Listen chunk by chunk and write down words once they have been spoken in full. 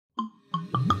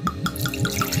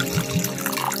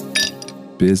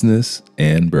Business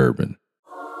and Bourbon.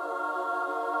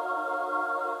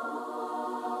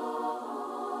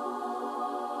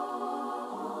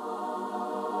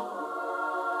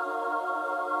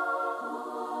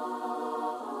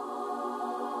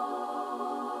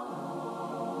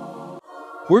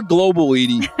 We're global,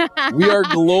 Edie. We are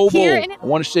global. I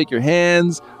want to shake your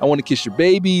hands. I want to kiss your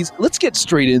babies. Let's get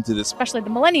straight into this. Especially the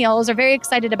millennials are very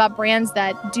excited about brands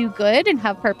that do good and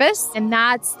have purpose. And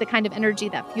that's the kind of energy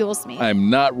that fuels me. I'm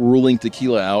not ruling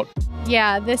tequila out.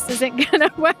 Yeah, this isn't going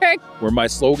to work. Where my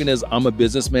slogan is, I'm a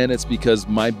businessman, it's because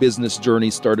my business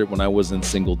journey started when I was in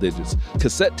single digits.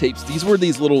 Cassette tapes, these were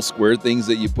these little square things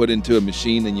that you put into a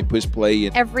machine and you push play.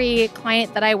 Every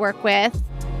client that I work with,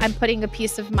 I'm putting a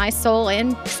piece of my soul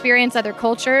in, experience other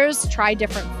cultures, try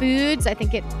different foods. I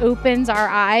think it opens our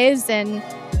eyes and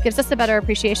gives us a better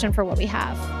appreciation for what we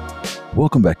have.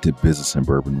 Welcome back to Business and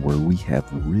Bourbon, where we have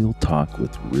real talk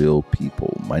with real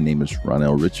people. My name is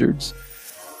Ronell Richards.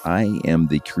 I am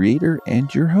the creator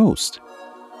and your host.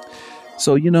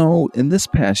 So, in this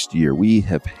past year, we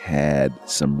have had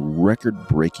some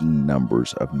record-breaking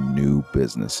numbers of new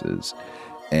businesses.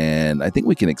 And I think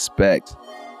we can expect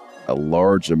a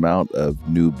large amount of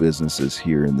new businesses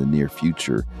here in the near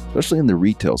future, especially in the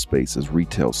retail space as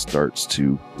retail starts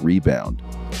to rebound.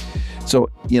 So,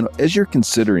 as you're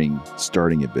considering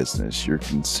starting a business, you're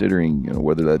considering,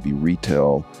 whether that be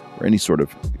retail or any sort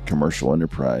of commercial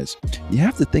enterprise, you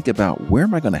have to think about, where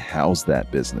am I going to house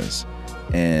that business?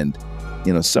 And,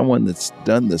 someone that's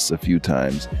done this a few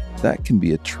times, that can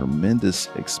be a tremendous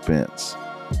expense,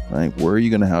 right? Where are you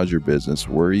going to house your business?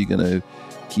 Where are you going to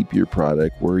keep your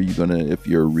product? Where are you going to, if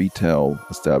you're a retail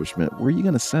establishment, where are you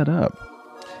going to set up?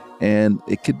 And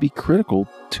it could be critical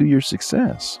to your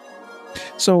success.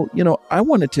 So, I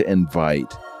wanted to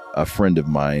invite a friend of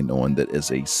mine on that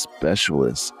is a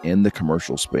specialist in the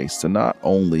commercial space to not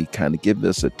only kind of give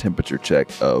us a temperature check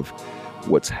of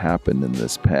what's happened in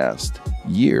this past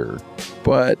year,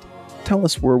 but tell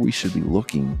us where we should be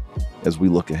looking as we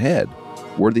look ahead,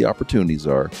 where the opportunities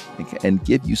are, and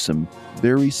give you some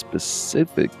very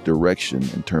specific direction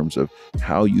in terms of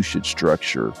how you should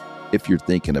structure if you're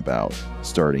thinking about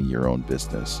starting your own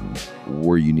business, and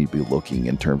where you need to be looking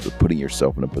in terms of putting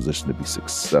yourself in a position to be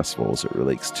successful as it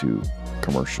relates to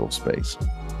commercial space.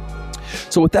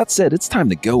 So with that said, it's time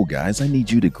to go, guys. I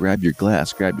need you to grab your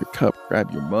glass, grab your cup,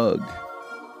 grab your mug,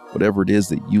 whatever it is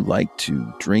that you like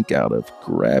to drink out of.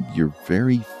 Grab your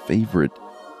very favorite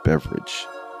beverage.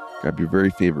 Grab your very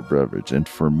favorite beverage. And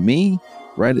for me,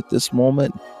 right at this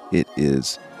moment, it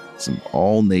is some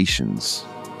All Nations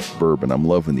bourbon. I'm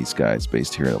loving these guys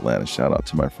based here in Atlanta. Shout out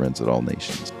to my friends at All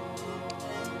Nations.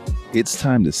 It's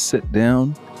time to sit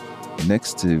down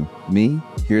next to me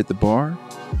here at the bar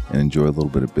and enjoy a little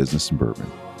bit of business and bourbon.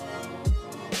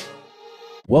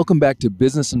 Welcome back to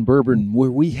Business and Bourbon, where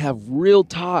we have real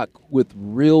talk with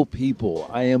real people.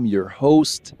 I am your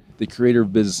host, the creator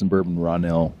of Business and Bourbon,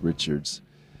 Ronell Richards.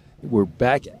 We're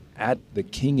back at the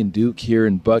King and Duke here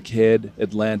in Buckhead,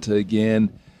 Atlanta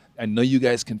again. I know you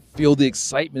guys can feel the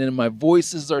excitement in my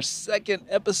voice. This is our second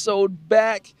episode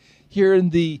back here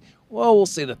in we'll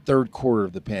say the third quarter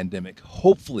of the pandemic.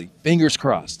 Hopefully, fingers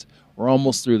crossed, we're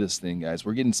almost through this thing, guys.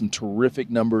 We're getting some terrific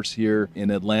numbers here in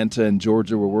Atlanta and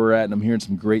Georgia where we're at, and I'm hearing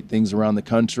some great things around the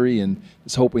country, and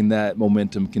just hoping that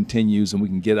momentum continues and we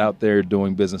can get out there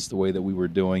doing business the way that we were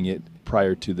doing it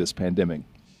prior to this pandemic.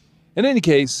 In any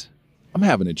case, I'm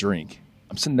having a drink.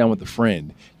 I'm sitting down with a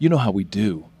friend. You know how we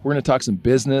do. We're going to talk some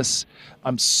business.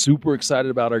 I'm super excited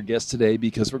about our guest today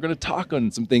because we're going to talk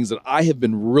on some things that I have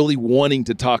been really wanting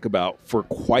to talk about for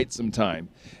quite some time,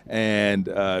 and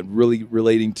really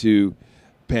relating to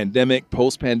pandemic,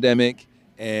 post-pandemic,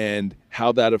 and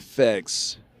how that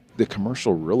affects the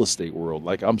commercial real estate world.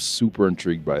 I'm super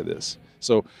intrigued by this.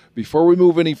 So before we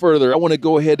move any further, I want to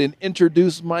go ahead and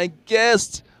introduce my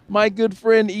guest, my good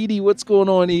friend, Edie. What's going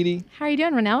on, Edie? How are you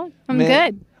doing, Ronell? I'm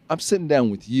good. I'm sitting down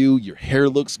with you. Your hair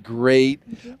looks great.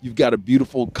 You've got a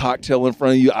beautiful cocktail in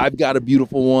front of you. I've got a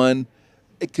beautiful one.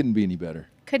 It couldn't be any better.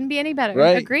 Couldn't be any better.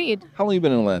 Right? Agreed. How long have you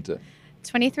been in Atlanta?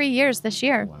 23 years this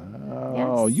year.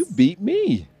 Wow. Yes. You beat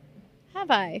me. Have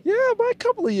I? Yeah, by a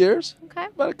couple of years. Okay.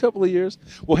 About a couple of years.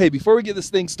 Well, hey, before we get this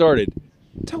thing started,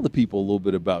 tell the people a little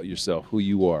bit about yourself, who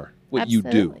you are, what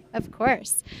Absolutely. you do. Of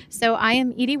course. So I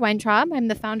am Edie Weintraub. I'm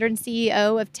the founder and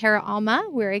CEO of Terra Alma.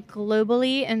 We're a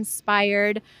globally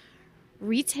inspired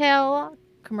retail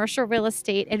commercial real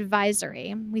estate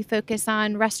advisory. We focus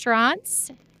on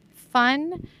restaurants,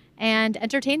 fun, and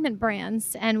entertainment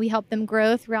brands, and we help them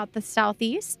grow throughout the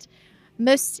Southeast.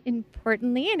 Most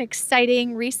importantly and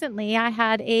exciting, recently I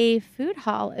had a food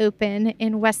hall open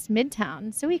in West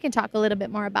Midtown, so we can talk a little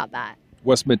bit more about that.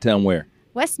 West Midtown where?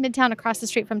 West Midtown, across the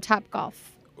street from Top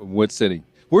Golf. What city?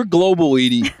 We're global,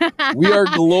 Edie. We are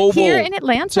global. Here in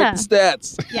Atlanta. Check the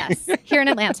stats. Yes, here in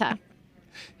Atlanta.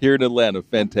 Here in Atlanta,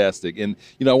 fantastic. And,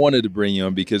 I wanted to bring you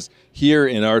on because here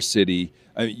in our city,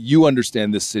 you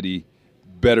understand this city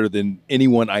better than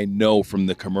anyone I know from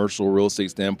the commercial real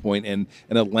estate standpoint. And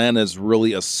Atlanta is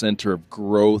really a center of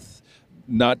growth,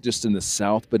 not just in the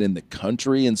South, but in the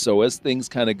country. And so as things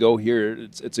kind of go here,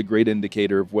 it's a great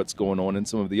indicator of what's going on in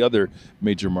some of the other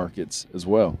major markets as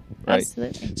well. Right?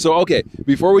 Absolutely. So, okay,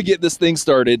 before we get this thing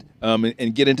started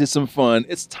and get into some fun,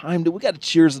 it's time we got to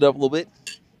cheers it up a little bit.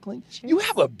 Cheers. You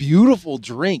have a beautiful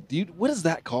drink, dude. What is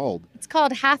that called? It's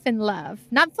called Half in Love.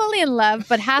 Not fully in love,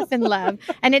 but half in love.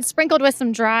 And it's sprinkled with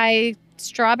some dry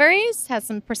strawberries, has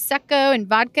some Prosecco and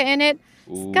vodka in it.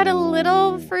 It's got a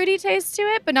little fruity taste to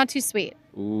it, but not too sweet.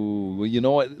 Ooh, well, you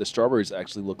know what? The strawberries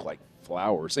actually look like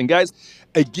flowers. And guys,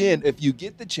 again, if you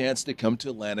get the chance to come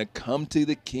to Atlanta, come to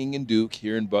the King and Duke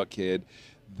here in Buckhead.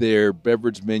 Their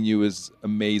beverage menu is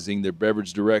amazing. Their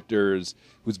beverage director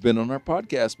who's been on our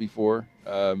podcast before,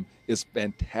 is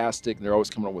fantastic. They're always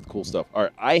coming up with cool stuff. All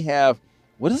right, I have,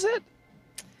 what is it?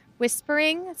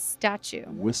 Whispering Statue.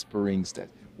 Whispering Statue.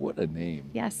 What a name.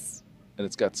 Yes. And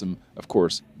it's got some, of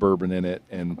course, bourbon in it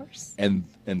and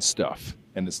stuff.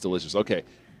 And it's delicious. Okay.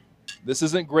 This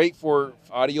isn't great for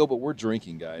audio, but we're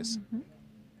drinking, guys. Mm-hmm.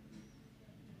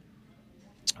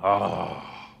 Oh,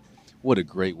 what a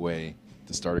great way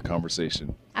to start a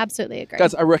conversation. Absolutely agree.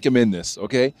 Guys, I recommend this,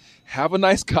 okay? Have a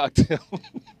nice cocktail.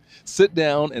 Sit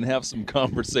down and have some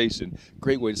conversation.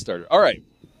 Great way to start it. All right.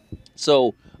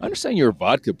 So I understand you're a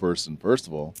vodka person, first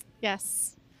of all.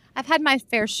 Yes. I've had my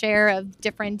fair share of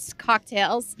different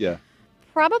cocktails. Yeah.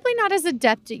 Probably not as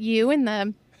adept at you in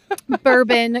the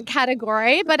bourbon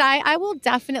category, but I will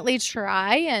definitely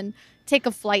try and take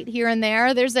a flight here and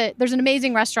there. There's an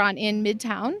amazing restaurant in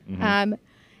Midtown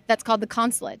that's called The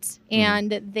Consulate,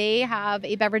 and they have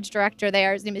a beverage director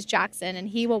there. His name is Jackson, and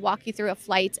he will walk you through a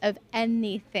flight of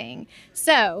anything.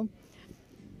 So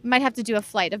might have to do a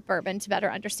flight of bourbon to better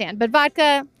understand. But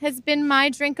vodka has been my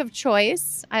drink of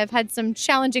choice. I've had some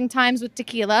challenging times with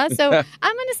tequila, so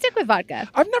I'm going to stick with vodka.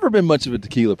 I've never been much of a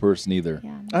tequila person either.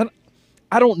 Yeah.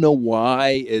 I don't know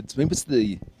why. Maybe it's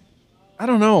I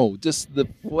don't know, just the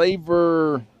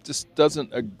flavor just doesn't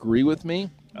agree with me.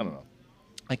 I don't know.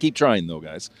 I keep trying though,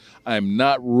 guys. I'm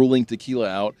not ruling tequila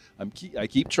out. I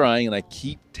keep trying, and I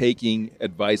keep taking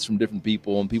advice from different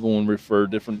people, and people will refer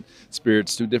different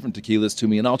spirits to different tequilas to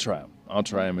me, and I'll try them. I'll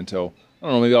try them until, I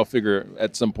don't know, maybe I'll figure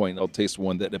at some point I'll taste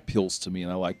one that appeals to me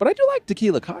and I like. But I do like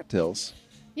tequila cocktails.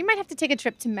 You might have to take a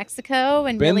trip to Mexico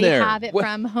and Been really there. have it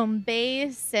from home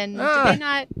base. And do they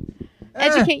not Ah.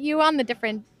 educate you on the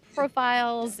different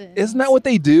profiles? And Isn't that what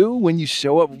they do when you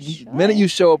show up? The minute you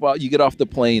show up, you get off the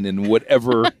plane and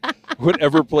whatever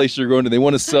place you're going to, they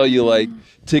want to sell you like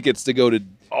tickets to go to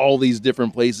all these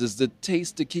different places to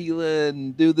taste tequila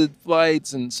and do the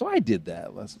flights. And so I did that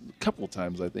a couple of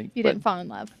times, I think. You didn't fall in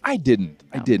love? I didn't.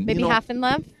 I No. didn't. Maybe half in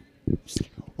love?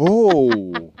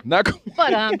 Oh, not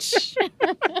But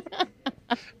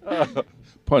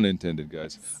pun intended,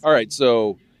 guys. All right,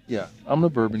 so yeah, I'm a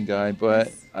bourbon guy,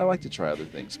 but I like to try other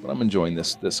things. But I'm enjoying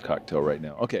this cocktail right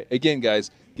now. Okay, again,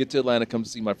 guys, get to Atlanta, come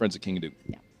see my friends at King and Duke.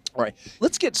 Yeah. All right,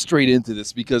 let's get straight into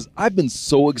this because I've been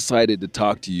so excited to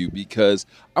talk to you because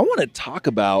I want to talk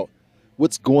about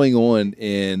what's going on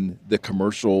in the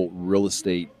commercial real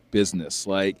estate business,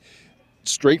 like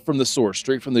straight from the source,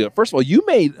 straight from the. First of all, you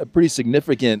made a pretty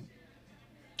significant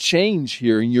change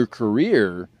here in your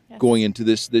career going into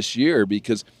this year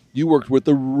because you worked with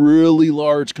a really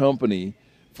large company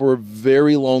for a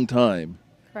very long time.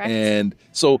 Correct. And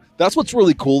so that's what's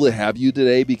really cool to have you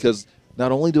today because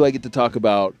not only do I get to talk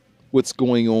about what's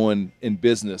going on in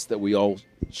business that we all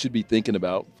should be thinking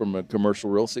about from a commercial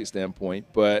real estate standpoint,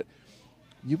 but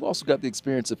you've also got the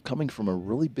experience of coming from a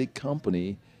really big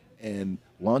company and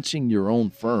launching your own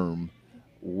firm,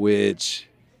 which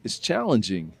is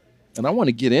challenging. And I want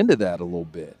to get into that a little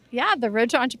bit. yeah, the road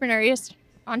to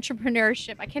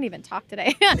entrepreneurship, I can't even talk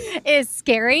today, is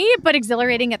scary but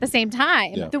exhilarating at the same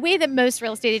time. Yeah. The way that most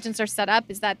real estate agents are set up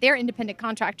is that they're independent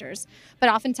contractors, but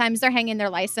oftentimes they're hanging their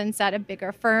license at a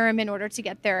bigger firm in order to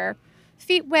get their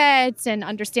feet wet and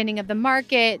understanding of the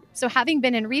market. So having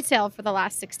been in retail for the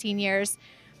last 16 years,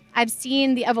 I've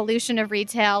seen the evolution of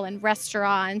retail and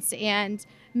restaurants, and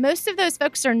most of those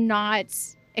folks are not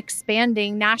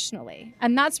expanding nationally.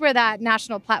 And that's where that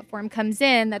national platform comes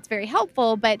in. That's very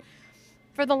helpful. But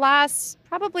for the last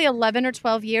probably 11 or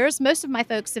 12 years, most of my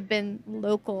folks have been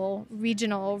local,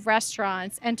 regional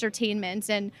restaurants, entertainment.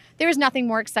 And there's nothing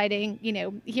more exciting. You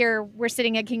know, here we're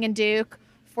sitting at King and Duke,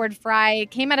 Ford Fry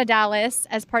came out of Dallas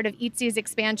as part of Eatsy's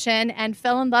expansion and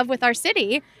fell in love with our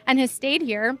city and has stayed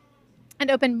here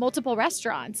and opened multiple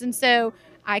restaurants. And so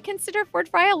I consider Ford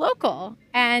Fry a local.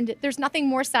 And there's nothing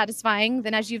more satisfying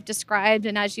than, as you've described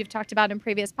and as you've talked about in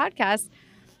previous podcasts,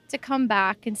 to come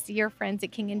back and see your friends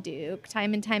at King and Duke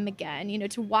time and time again,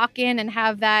 to walk in and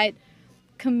have that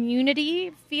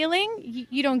community feeling.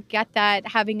 You don't get that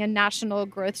having a national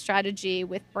growth strategy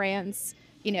with brands.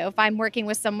 If I'm working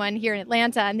with someone here in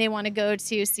Atlanta and they want to go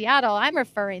to Seattle, I'm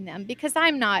referring them because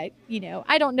I'm not,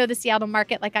 I don't know the Seattle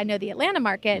market like I know the Atlanta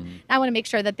market. Mm-hmm. I want to make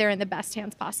sure that they're in the best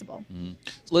hands possible. Mm-hmm.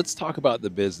 So let's talk about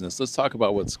the business. Let's talk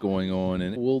about what's going on.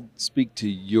 And we'll speak to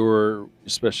your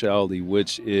specialty,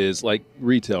 which is like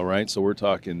retail, right? So we're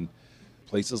talking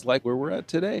places like where we're at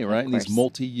today, right? And these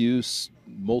multi-use,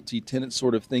 multi-tenant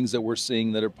sort of things that we're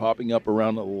seeing that are popping up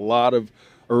around a lot of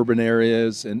urban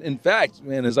areas. And in fact,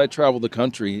 man, as I travel the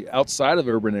country outside of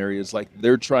urban areas, like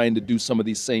they're trying to do some of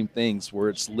these same things where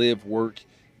it's live, work,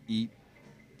 eat,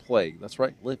 play. That's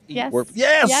right. Live, eat, work.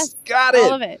 Yes, got it.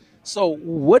 All of it. So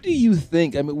what do you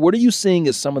think? I mean, what are you seeing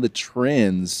as some of the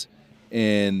trends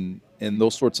in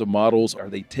those sorts of models? Are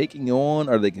they taking on?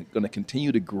 Are they going to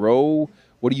continue to grow?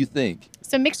 What do you think?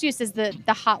 So mixed use is the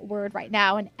hot word right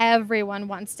now, and everyone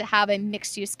wants to have a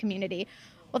mixed use community.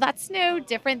 Well, that's no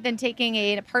different than taking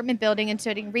an apartment building and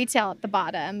putting retail at the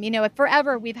bottom.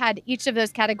 Forever we've had each of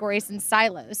those categories in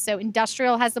silos. So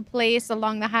industrial has a place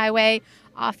along the highway.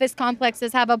 Office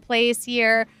complexes have a place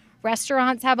here.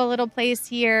 Restaurants have a little place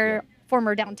here.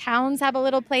 Former downtowns have a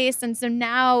little place. And so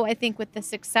now I think with the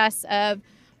success of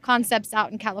concepts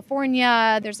out in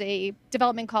California, there's a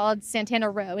development called Santana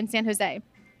Row in San Jose.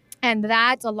 And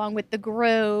that, along with the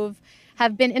Grove,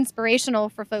 have been inspirational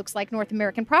for folks like North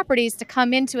American Properties to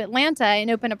come into Atlanta and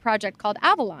open a project called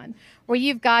Avalon, where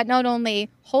you've got not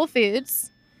only Whole Foods,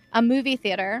 a movie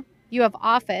theater, you have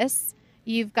office,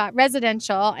 you've got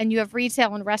residential, and you have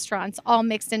retail and restaurants all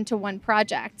mixed into one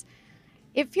project.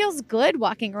 It feels good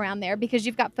walking around there because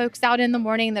you've got folks out in the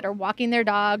morning that are walking their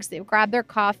dogs, they grab their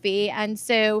coffee, and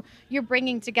so you're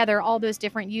bringing together all those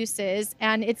different uses.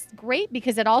 And it's great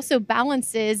because it also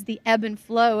balances the ebb and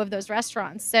flow of those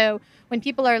restaurants. So when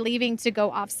people are leaving to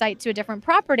go off-site to a different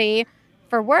property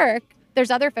for work,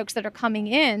 there's other folks that are coming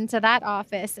in to that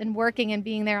office and working and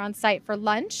being there on site for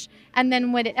lunch. And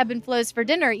then when it ebb and flows for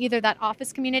dinner, either that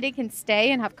office community can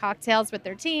stay and have cocktails with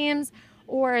their teams,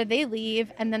 or they leave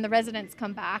and then the residents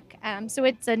come back. So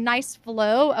it's a nice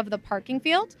flow of the parking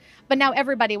field, but now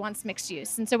everybody wants mixed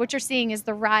use. And so what you're seeing is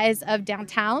the rise of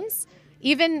downtowns,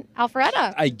 even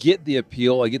Alpharetta. I get the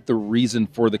appeal. I get the reason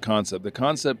for the concept. The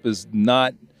concept is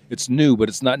not, it's new, but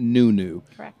it's not new.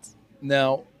 Correct.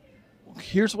 Now,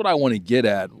 here's what I want to get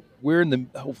at. We're in the,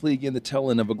 hopefully again, the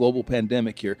tail end of a global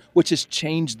pandemic here, which has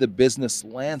changed the business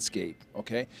landscape,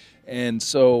 okay? And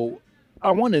so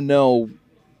I want to know,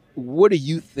 what do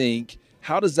you think?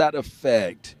 How does that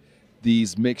affect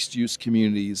these mixed-use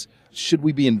communities? Should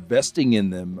we be investing in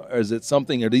them? Or is it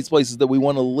something, are these places that we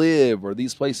want to live? Or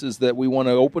these places that we want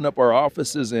to open up our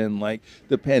offices in? Like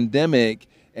the pandemic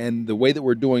and the way that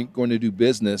we're going to do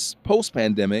business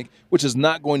post-pandemic, which is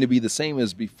not going to be the same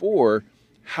as before.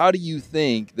 How do you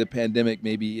think the pandemic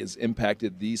maybe has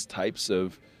impacted these types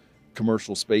of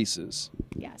commercial spaces?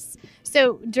 Yes.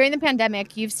 So during the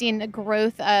pandemic, you've seen a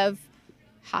growth of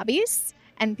hobbies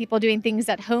and people doing things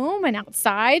at home and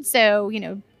outside. So,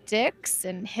 Dick's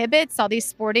and Hibbett's, all these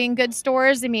sporting goods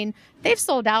stores, I mean, they've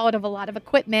sold out of a lot of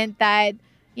equipment that,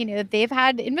 they've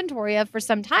had inventory of for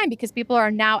some time because people are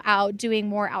now out doing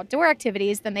more outdoor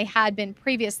activities than they had been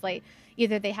previously.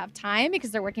 Either they have time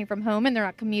because they're working from home and they're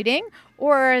not commuting,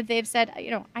 or they've said,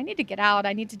 I need to get out.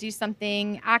 I need to do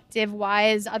something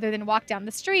active-wise other than walk down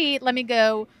the street. Let me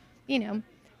go,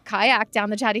 kayak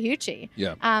down the Chattahoochee.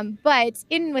 Yeah. But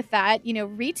in with that,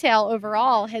 retail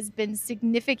overall has been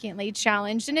significantly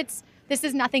challenged. And this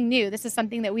is nothing new. This is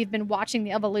something that we've been watching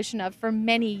the evolution of for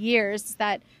many years,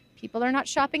 that people are not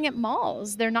shopping at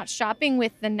malls. They're not shopping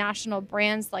with the national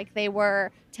brands like they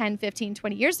were 10, 15,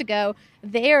 20 years ago.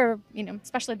 They're,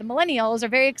 especially the millennials, are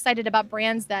very excited about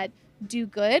brands that do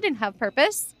good and have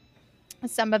purpose.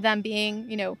 Some of them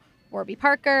being, Warby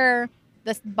Parker,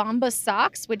 the Bombas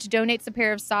socks, which donates a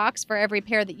pair of socks for every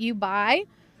pair that you buy.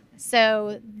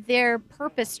 So they're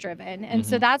purpose driven. And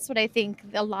so that's what I think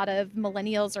a lot of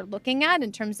millennials are looking at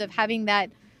in terms of having that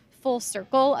full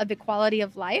circle of equality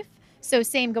of life. So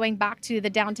same going back to the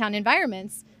downtown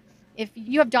environments. If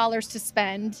you have dollars to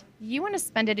spend, you want to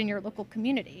spend it in your local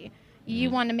community. You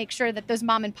want to make sure that those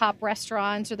mom and pop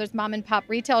restaurants or those mom and pop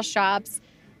retail shops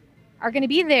are going to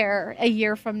be there a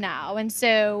year from now. And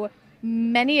so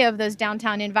many of those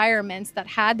downtown environments that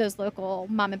had those local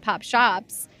mom and pop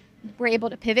shops were able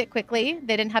to pivot quickly.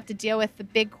 They didn't have to deal with the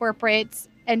big corporate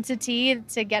entity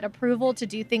to get approval to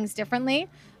do things differently.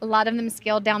 A lot of them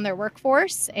scaled down their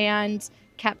workforce and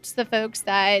kept the folks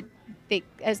that they,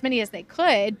 as many as they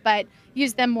could, but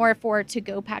used them more for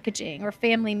to-go packaging or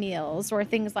family meals or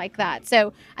things like that.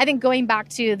 So I think going back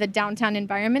to the downtown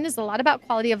environment is a lot about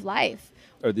quality of life.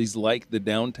 Are these like the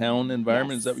downtown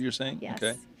environment? Yes. Is that what you're saying? Yes.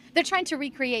 Okay. They're trying to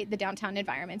recreate the downtown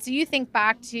environment. So you think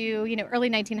back to, early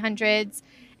 1900s,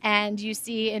 and you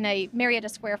see in a Marietta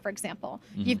Square, for example,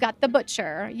 you've got the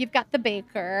butcher, you've got the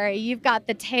baker, you've got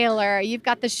the tailor, you've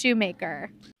got the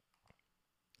shoemaker.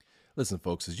 Listen,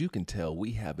 folks, as you can tell,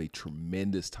 we have a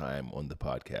tremendous time on the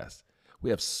podcast. We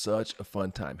have such a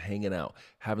fun time hanging out,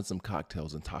 having some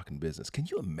cocktails and talking business. Can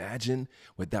you imagine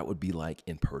what that would be like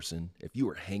in person if you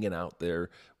were hanging out there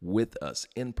with us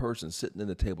in person, sitting at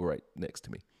the table right next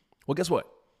to me? Well, guess what?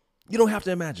 You don't have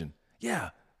to imagine. Yeah,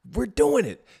 we're doing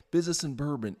it. Business and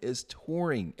Bourbon is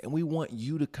touring, and we want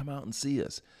you to come out and see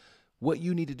us. What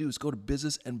you need to do is go to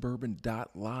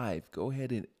businessandbourbon.live. Go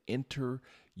ahead and enter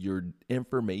your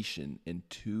information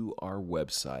into our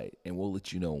website, and we'll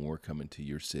let you know when we're coming to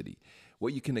your city.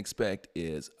 What you can expect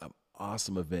is an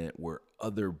awesome event where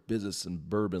other Business and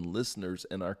Bourbon listeners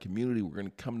in our community, we're going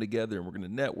to come together and we're going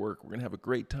to network. We're going to have a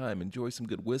great time, enjoy some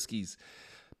good whiskeys,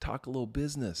 talk a little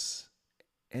business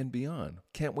and beyond.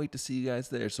 Can't wait to see you guys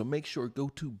there. So make sure, go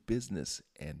to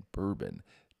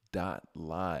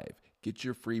businessandbourbon.live. Get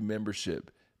your free membership.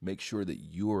 Make sure that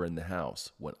you're in the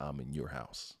house when I'm in your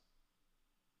house.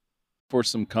 For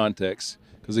some context,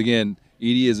 because again,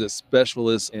 Edie is a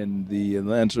specialist in the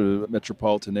Atlanta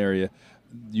metropolitan area.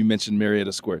 You mentioned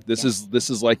Marietta Square. This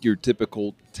is like your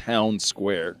typical town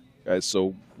square, guys.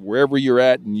 So wherever you're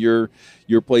at in your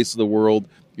place of the world,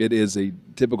 it is a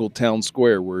typical town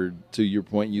square where, to your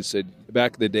point, you said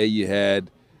back in the day you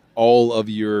had all of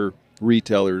your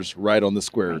retailers right on the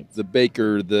square. Right. The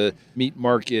baker, the meat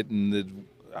market, and the,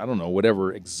 I don't know,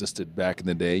 whatever existed back in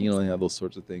the day. They have those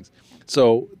sorts of things.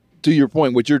 So to your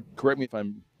point, correct me if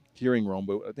I'm hearing wrong,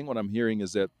 but I think what I'm hearing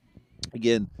is that,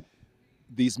 again,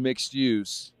 these mixed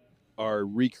use are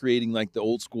recreating like the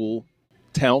old school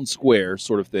town square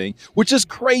sort of thing, which is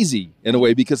crazy in a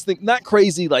way, because not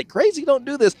crazy like crazy, don't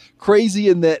do this, crazy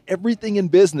in that everything in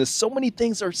business, so many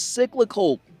things are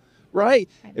cyclical, right?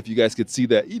 If you guys could see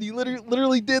that, Edie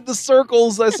literally did the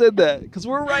circles. I said that because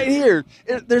we're right here.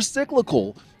 They're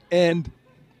cyclical. And,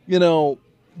 the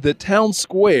town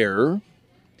square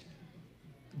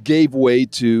gave way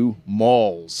to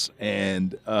malls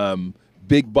and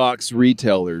big box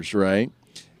retailers, right?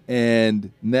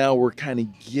 And now we're kind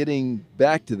of getting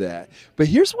back to that. But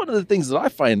here's one of the things that I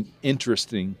find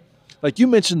interesting. Like you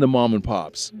mentioned the mom and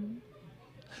pops. Mm-hmm.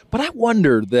 But I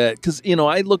wonder that, because,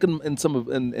 I look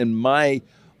in my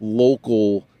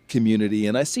local community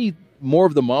and I see more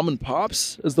of the mom and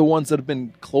pops as the ones that have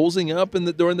been closing up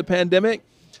during the pandemic.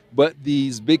 But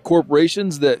these big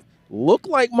corporations that look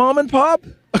like mom and pop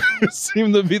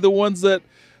seem to be the ones that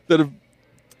have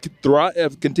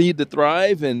continued to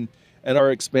thrive and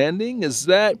are expanding.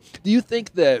 Do you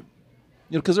think that,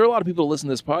 because there are a lot of people that listen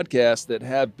to this podcast that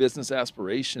have business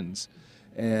aspirations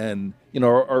and,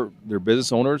 are they're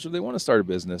business owners or they want to start a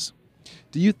business.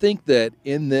 Do you think that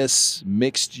in this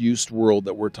mixed use world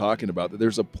that we're talking about, that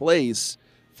there's a place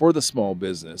for the small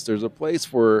business? There's a place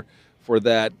for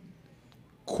that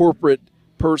corporate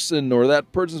person, or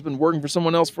that person's been working for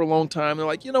someone else for a long time. They're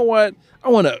like, you know what? I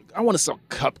want to sell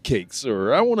cupcakes,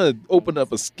 or I want to open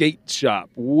up a skate shop,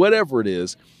 whatever it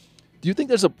is. Do you think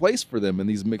there's a place for them in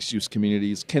these mixed use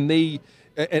communities? Can they,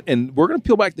 and we're going to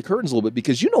peel back the curtains a little bit,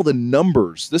 because the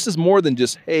numbers. This is more than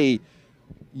just, hey,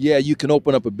 yeah, you can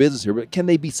open up a business here, but can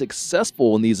they be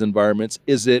successful in these environments?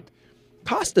 Is it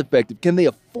cost effective? Can they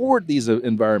afford these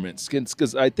environments?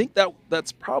 Because I think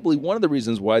that's probably one of the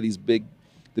reasons why the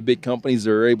big companies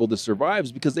are able to survive,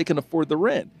 is because they can afford the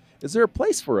rent. Is there a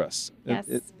place for us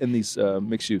in these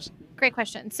mixed use? Great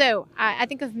question. So I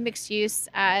think of mixed use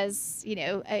as,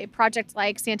 a project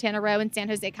like Santana Row in San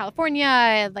Jose,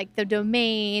 California, like the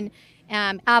Domain,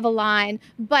 Avalon.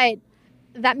 But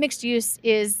that mixed use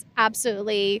is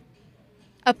absolutely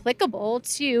applicable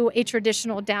to a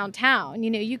traditional downtown.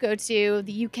 You go to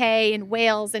the UK and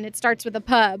Wales, and it starts with a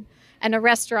pub and a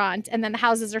restaurant, and then the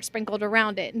houses are sprinkled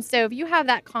around it. And so if you have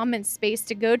that common space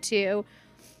to go to,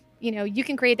 you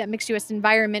can create that mixed use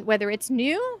environment, whether it's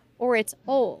new or it's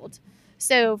old.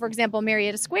 So, for example,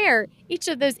 Marietta Square, each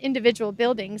of those individual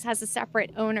buildings has a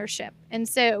separate ownership. And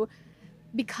so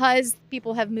because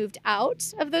people have moved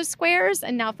out of those squares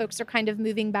and now folks are kind of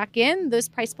moving back in, those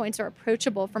price points are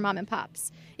approachable for mom and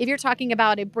pops. If you're talking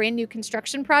about a brand new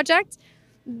construction project,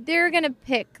 they're going to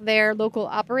pick their local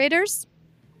operators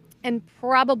and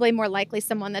probably more likely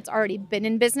someone that's already been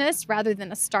in business rather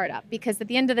than a startup. Because at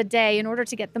the end of the day, in order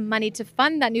to get the money to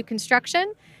fund that new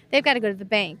construction, they've got to go to the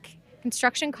bank.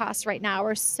 Construction costs right now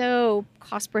are so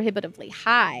cost prohibitively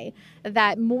high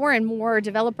that more and more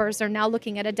developers are now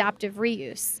looking at adaptive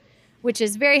reuse, which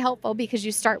is very helpful because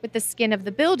you start with the skin of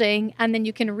the building and then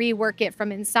you can rework it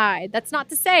from inside. That's not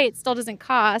to say it still doesn't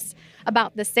cost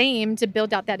about the same to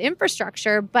build out that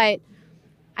infrastructure, but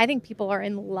I think people are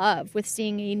in love with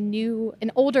seeing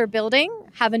an older building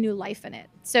have a new life in it.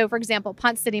 So, for example,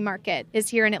 Ponce City Market is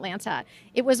here in Atlanta.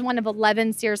 It was one of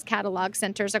 11 Sears catalog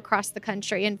centers across the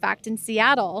country. In fact, in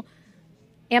Seattle,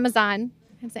 Amazon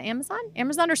or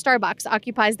Starbucks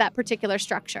occupies that particular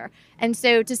structure. And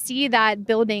so to see that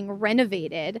building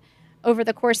renovated over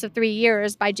the course of 3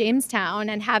 years by Jamestown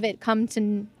and have it come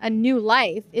to a new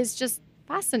life is just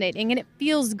fascinating, and it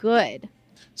feels good.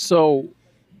 So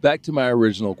back to my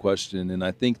original question, and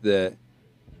I think that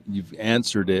you've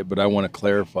answered it, but I want to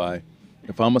clarify.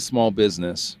 If I'm a small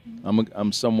business,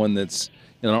 I'm someone that's,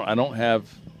 I don't have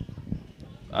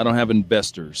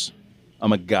investors.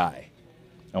 I'm a guy.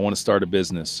 I want to start a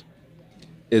business.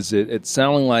 It's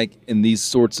sounding like in these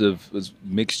sorts of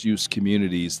mixed use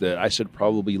communities that I should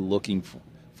probably be looking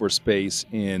for space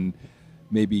in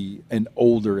maybe an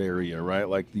older area, right?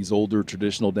 Like these older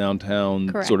traditional downtown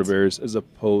Correct. Sort of areas, as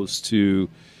opposed to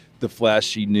the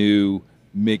flashy new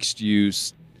mixed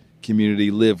use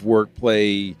community, live, work,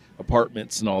 play,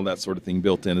 apartments and all that sort of thing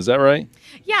built in. Is that right?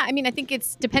 Yeah, I mean, I think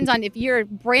it depends on if you're a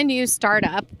brand new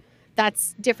startup.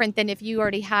 That's different than if you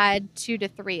already had 2 to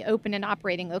 3 open and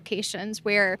operating locations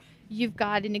where you've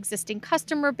got an existing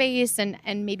customer base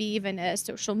and maybe even a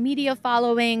social media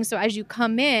following. So as you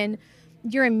come in,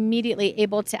 you're immediately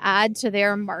able to add to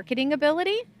their marketing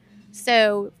ability.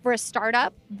 So for a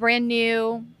startup, brand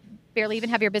new, barely even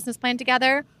have your business plan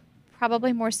together,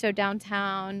 probably more so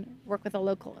downtown, work with a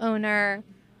local owner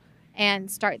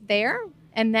and start there.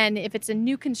 And then if it's a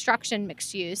new construction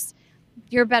mixed use,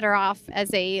 you're better off as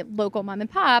a local mom and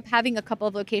pop having a couple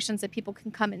of locations that people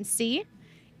can come and see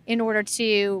in order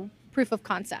to proof of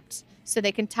concept. So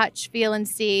they can touch, feel, and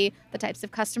see the types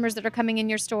of customers that are coming in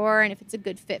your store and if it's a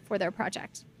good fit for their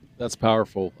project. That's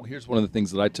powerful. Here's one of the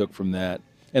things that I took from that,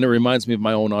 and it reminds me of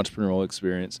my own entrepreneurial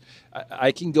experience.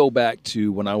 I can go back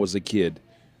to when I was a kid.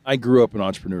 I grew up in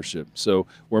entrepreneurship. So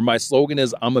where my slogan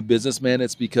is, I'm a businessman,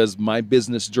 it's because my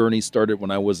business journey started when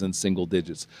I was in single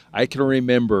digits. I can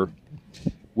remember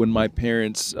when my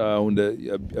parents owned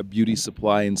a beauty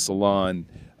supply and salon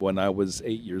when I was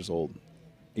 8 years old,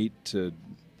 8 to,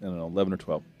 11 or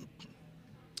 12.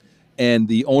 And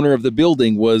the owner of the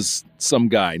building was some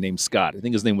guy named Scott. I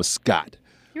think his name was Scott.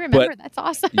 You remember? That's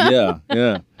awesome.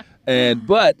 Yeah.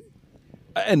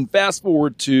 And fast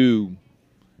forward to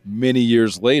many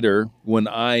years later when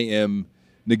I am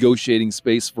negotiating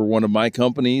space for one of my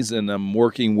companies and I'm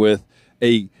working with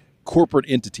a corporate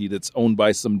entity that's owned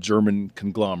by some German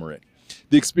conglomerate.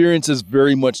 The experience is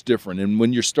very much different. And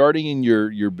when you're starting in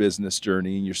your business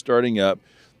journey and you're starting up,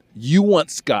 you want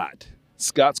Scott.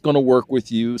 Scott's going to work with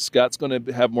you. Scott's going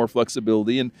to have more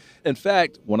flexibility. And in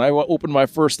fact, when I opened my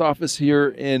first office here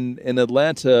in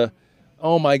Atlanta,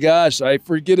 oh my gosh, I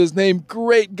forget his name.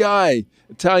 Great guy,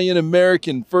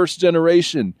 Italian-American, first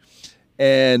generation.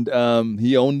 And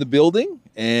he owned the building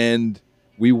and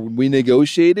we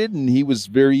negotiated and he was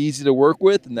very easy to work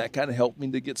with. And that kind of helped me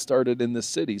to get started in this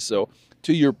city. So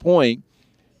to your point,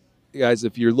 guys,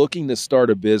 if you're looking to start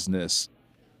a business,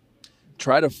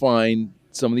 try to find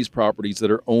some of these properties that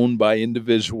are owned by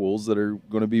individuals that are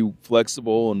going to be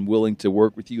flexible and willing to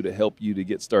work with you to help you to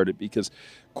get started, because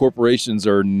corporations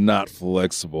are not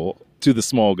flexible to the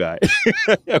small guy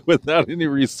without any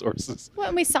resources. Well,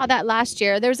 and we saw that last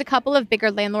year. There was a couple of bigger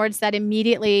landlords that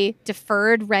immediately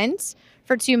deferred rent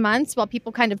for 2 months while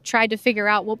people kind of tried to figure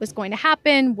out what was going to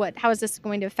happen, how is this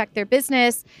going to affect their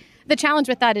business. The challenge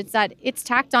with that is that it's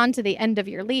tacked on to the end of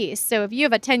your lease. So if you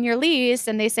have a 10-year lease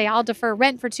and they say, I'll defer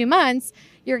rent for 2 months,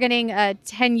 you're getting a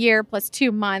 10-year plus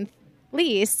 2-month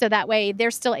lease. So that way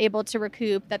they're still able to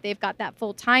recoup that they've got that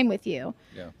full time with you.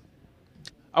 Yeah.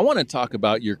 I want to talk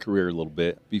about your career a little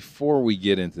bit before we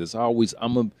get into this.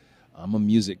 I'm a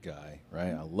music guy,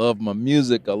 right? I love my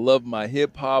music. I love my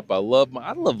hip hop. I love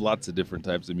lots of different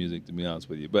types of music, to be honest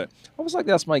with you. But I always like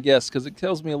to ask my guests because it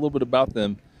tells me a little bit about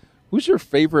them. Who's your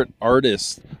favorite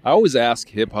artist? I always ask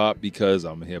hip hop because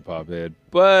I'm a hip hop head,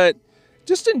 but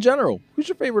just in general, who's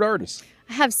your favorite artist?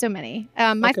 I have so many.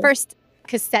 My first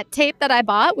cassette tape that I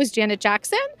bought was Janet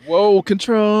Jackson. Whoa,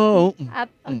 Control.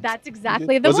 That's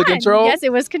exactly the Was one. it Control? Yes,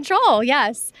 it was Control.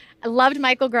 Yes. I loved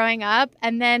Michael growing up.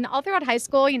 And then all throughout high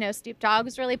school, Snoop Dogg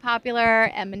was really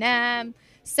popular, Eminem.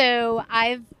 So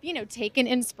I've, taken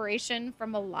inspiration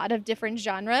from a lot of different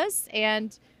genres,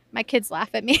 and my kids laugh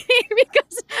at me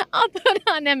because I'll put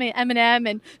on Eminem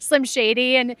and Slim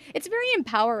Shady, and it's very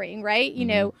empowering, right?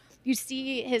 You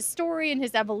see his story and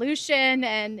his evolution,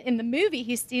 and in the movie,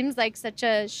 he seems like such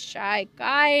a shy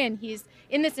guy, and he's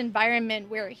in this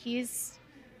environment where he's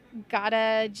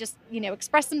gotta just,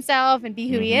 express himself and be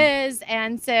who he is,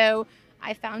 and so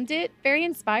I found it very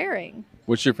inspiring.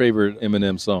 What's your favorite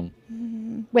Eminem song?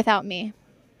 Without Me.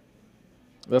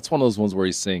 That's one of those ones where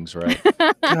he sings, right?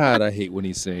 God, I hate when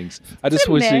he sings. I just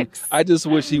a wish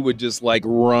mix. he would just like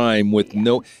rhyme with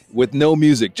no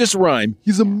music. Just rhyme.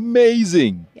 He's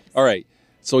amazing. Yes. All right.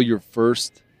 So your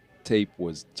first tape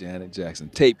was Janet Jackson.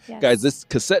 Tape. Yes. Guys, this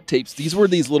cassette tapes, these were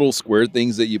these little square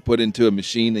things that you put into a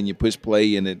machine and you push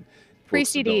play and it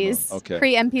Pre-CDs, Okay.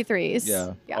 pre-MP3s.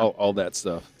 Yeah. All that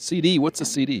stuff. CD, what's a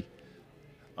CD?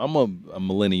 I'm a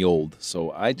millennial,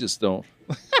 so I just don't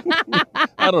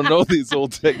I don't know these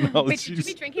old technologies. Wait, should you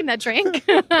be drinking that drink?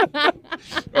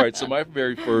 All right, so my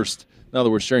very first, now that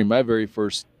we're sharing my very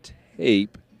first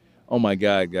tape, oh my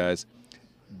God, guys,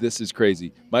 this is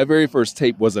crazy. My very first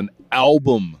tape was an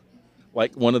album,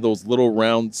 like one of those little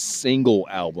round single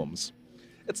albums.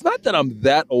 It's not that I'm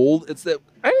that old, it's that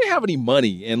I didn't have any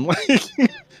money, and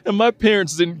and my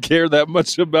parents didn't care that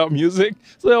much about music,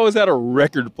 so they always had a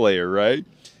record player, right?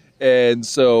 And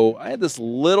so I had this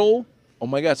little, oh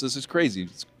my gosh, this is crazy.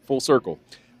 It's full circle.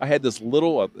 I had this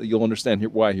little, you'll understand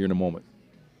why here in a moment.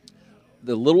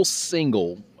 The little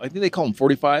single, I think they call them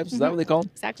 45s. Is that what they call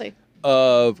them? Exactly.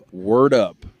 Of Word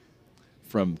Up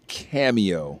from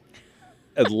Cameo.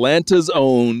 Atlanta's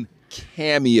own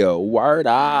Cameo. Word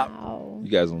Up. Wow. You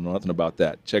guys don't know nothing about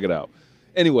that. Check it out.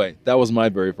 Anyway, that was my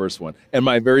very first one. And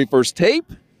my very first tape,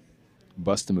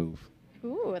 Bust a Move.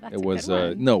 Ooh, that's It was a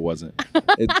good one. no, it wasn't.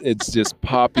 It's just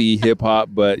poppy hip hop,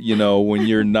 but when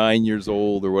you're 9 years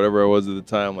old or whatever I was at the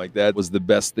time, like that was the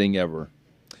best thing ever.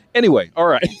 Anyway, all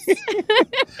right,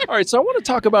 all right. So I want to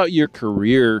talk about your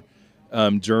career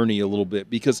journey a little bit,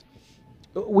 because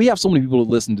we have so many people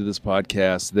that listen to this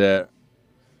podcast that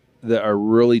are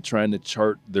really trying to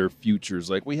chart their futures.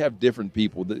 Like, we have different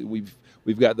people that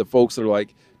we've got the folks that are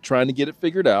like trying to get it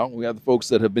figured out. We have the folks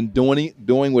that have been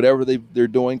doing whatever they're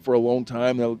doing for a long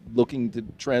time. They're looking to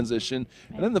transition.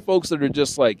 And then the folks that are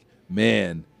just like,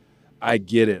 man, I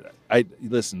get it.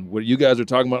 Listen, what you guys are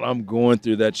talking about, I'm going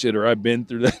through that shit, or I've been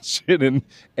through that shit, and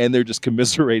they're just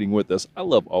commiserating with us. I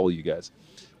love all of you guys.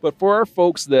 But for our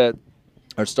folks that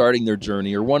are starting their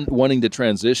journey or wanting to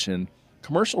transition,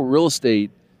 commercial real estate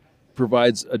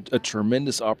provides a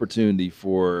tremendous opportunity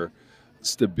for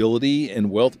stability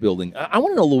and wealth building. I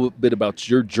want to know a little bit about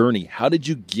your journey. How did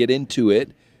you get into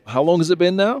it? How long has it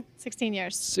been now? 16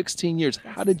 years. 16 years.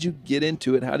 Yes. How did you get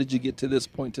into it? How did you get to this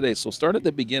point today? So start at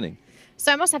the beginning.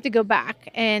 So I almost have to go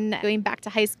back, and going back to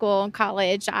high school and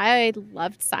college, I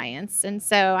loved science. And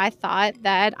so I thought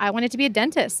that I wanted to be a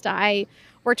dentist. I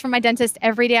worked for my dentist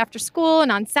every day after school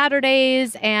and on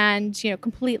Saturdays, and,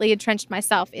 completely entrenched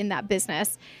myself in that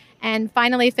business. And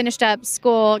finally finished up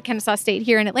school at Kennesaw State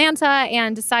here in Atlanta,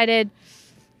 and decided,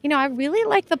 I really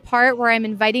like the part where I'm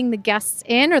inviting the guests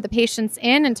in or the patients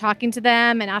in and talking to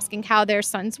them and asking how their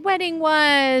son's wedding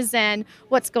was and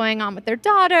what's going on with their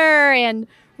daughter, and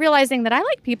realizing that I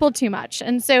like people too much.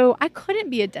 And so I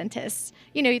couldn't be a dentist.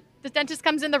 The dentist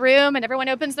comes in the room and everyone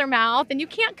opens their mouth and you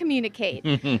can't communicate.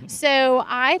 So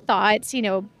I thought,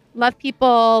 love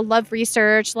people, love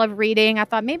research, love reading. I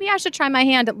thought maybe I should try my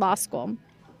hand at law school.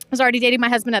 I was already dating my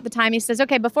husband at the time. He says,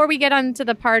 okay, before we get on to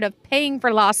the part of paying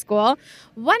for law school,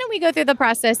 why don't we go through the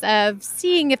process of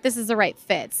seeing if this is the right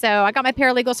fit? So I got my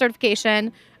paralegal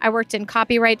certification. I worked in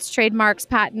copyrights, trademarks,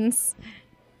 patents,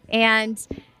 and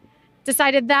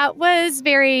decided that was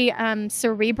very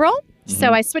cerebral. Mm-hmm.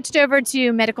 So I switched over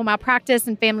to medical malpractice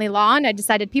and family law, and I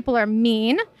decided people are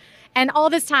mean. And all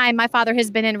this time, my father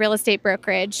has been in real estate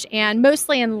brokerage, and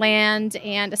mostly in land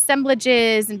and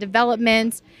assemblages and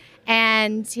development.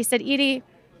 And he said, Edie,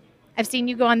 I've seen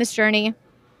you go on this journey.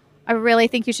 I really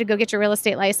think you should go get your real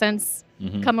estate license.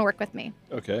 Mm-hmm. Come and work with me.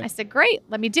 Okay. I said, great,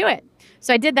 let me do it.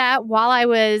 So I did that while I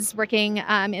was working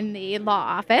in the law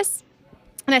office.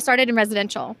 And I started in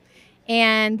residential.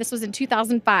 And this was in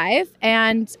 2005.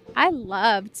 And I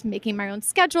loved making my own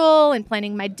schedule and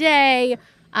planning my day.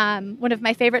 One of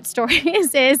my favorite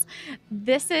stories is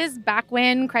this is back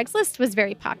when Craigslist was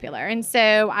very popular. And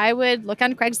so I would look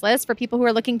on Craigslist for people who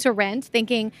are looking to rent,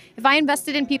 thinking if I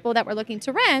invested in people that were looking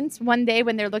to rent, one day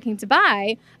when they're looking to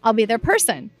buy, I'll be their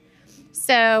person.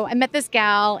 So I met this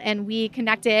gal and we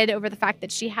connected over the fact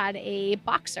that she had a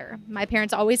boxer. My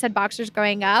parents always had boxers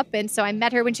growing up. And so I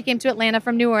met her when she came to Atlanta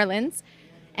from New Orleans.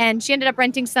 And she ended up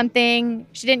renting something.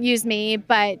 She didn't use me,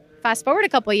 but fast forward a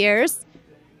couple of years,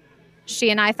 she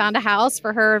and I found a house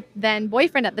for her then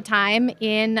boyfriend at the time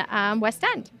in West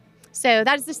End. So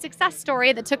that is a success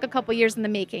story that took a couple years in the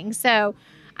making. So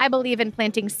I believe in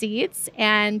planting seeds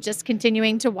and just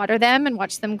continuing to water them and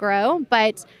watch them grow.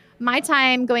 But my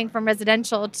time going from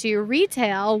residential to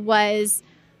retail was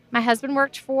my husband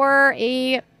worked for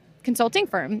a consulting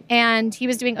firm and he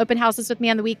was doing open houses with me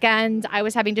on the weekend. I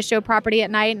was having to show property at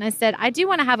night. And I said, I do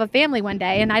want to have a family one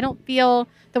day. And I don't feel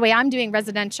the way I'm doing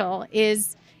residential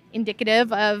is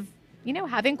indicative of,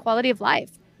 having quality of life.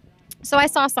 So I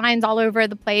saw signs all over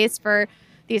the place for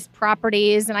these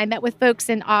properties and I met with folks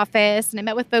in office and I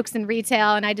met with folks in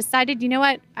retail and I decided, you know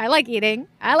what? I like eating.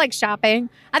 I like shopping.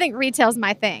 I think retail's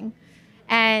my thing.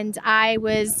 And I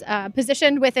was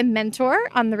positioned with a mentor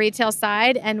on the retail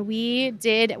side and we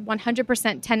did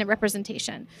 100% tenant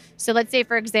representation. So let's say,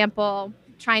 for example,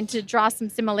 trying to draw some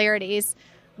similarities,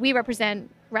 we represent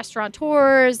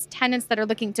restaurateurs, tenants that are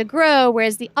looking to grow,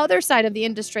 whereas the other side of the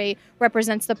industry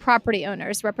represents the property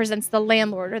owners, represents the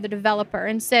landlord or the developer.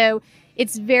 And so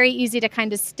it's very easy to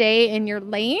kind of stay in your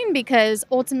lane because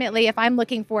ultimately, if I'm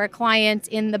looking for a client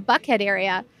in the Buckhead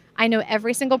area, I know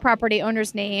every single property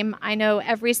owner's name. I know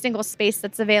every single space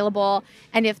that's available.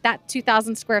 And if that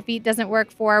 2,000 square feet doesn't work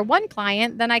for one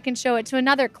client, then I can show it to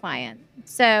another client.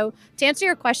 So to answer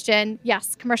your question,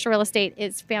 yes, commercial real estate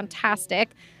is fantastic,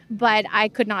 but I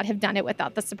could not have done it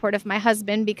without the support of my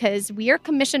husband because we are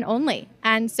commission only.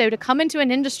 And so to come into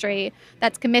an industry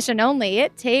that's commission only,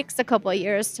 it takes a couple of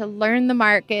years to learn the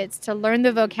markets, to learn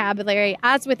the vocabulary,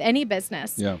 as with any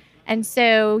business. Yeah. And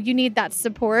so you need that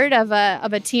support of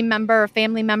a team member, a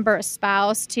family member, a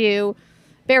spouse to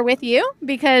bear with you,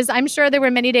 because I'm sure there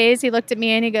were many days he looked at me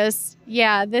and he goes,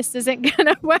 yeah, this isn't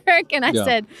going to work. And I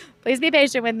said, please be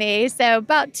patient with me. So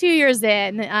about 2 years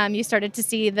in, you started to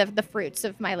see the fruits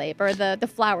of my labor, the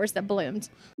flowers that bloomed.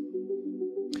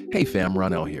 Hey fam,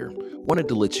 Ronell here. Wanted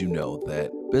to let you know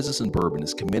that Business and Bourbon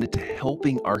is committed to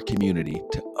helping our community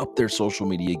to up their social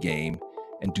media game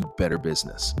and do better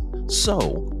business. So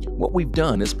what we've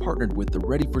done is partnered with the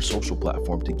Ready for Social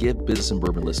platform to give Business and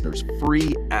Bourbon listeners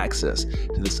free access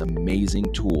to this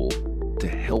amazing tool to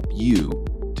help you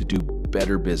to do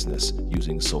better business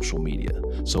using social media.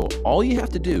 So all you have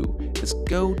to do is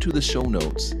go to the show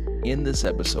notes in this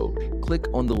episode, click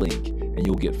on the link, and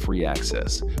you'll get free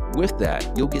access. With that,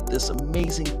 you'll get this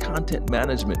amazing content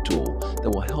management tool that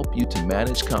will help you to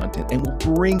manage content and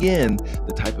will bring in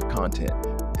the type of content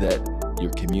that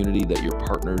your community, that your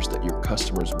partners, that your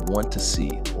customers want to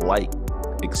see, like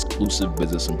exclusive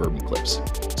Business and Bourbon clips.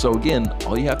 So again,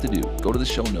 all you have to do, go to the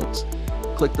show notes,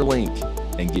 click the link,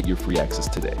 and get your free access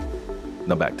today.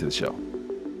 Now back to the show.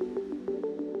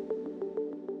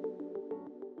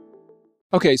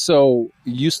 Okay, so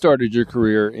you started your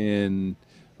career in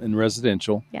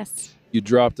residential. Yes. You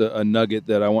dropped a nugget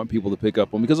that I want people to pick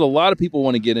up on, because a lot of people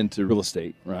want to get into real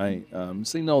estate, right?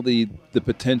 So you know the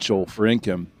potential for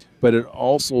income, but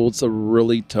it's a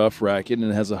really tough racket and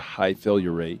it has a high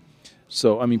failure rate.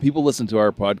 So, I mean, people listen to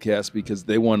our podcast because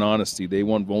they want honesty, they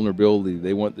want vulnerability,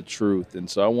 they want the truth. And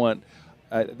so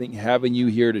I think having you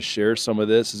here to share some of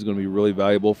this is going to be really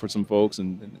valuable for some folks,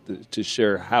 and to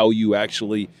share how you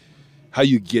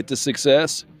get to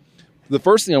success. The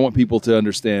first thing I want people to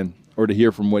understand or to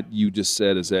hear from what you just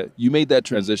said is that you made that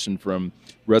transition from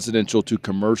residential to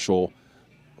commercial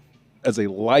as a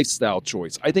lifestyle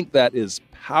choice. I think that is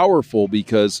powerful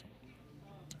because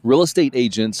real estate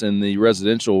agents in the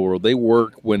residential world, they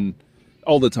work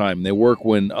all the time. They work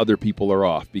when other people are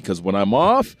off, because when I'm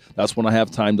off, that's when I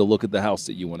have time to look at the house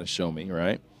that you want to show me,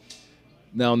 right?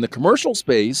 Now in the commercial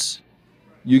space,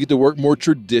 you get to work more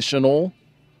traditional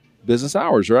business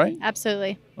hours, right?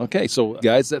 Absolutely. Okay, so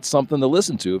guys, that's something to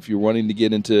listen to if you're wanting to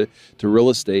get into real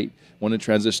estate, want to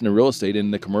transition to real estate. In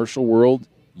the commercial world,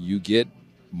 you get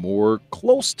more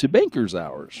close to banker's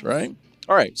hours, right?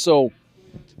 All right, so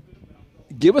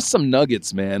give us some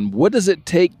nuggets, man. What does it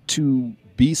take to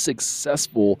be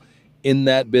successful in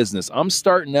that business? I'm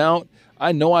starting out.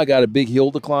 I know I got a big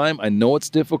hill to climb. I know it's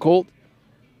difficult,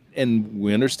 and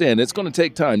we understand it's going to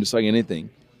take time, just like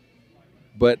anything.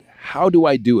 But how do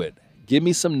I do it? Give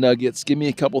me some nuggets. Give me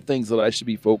a couple things that I should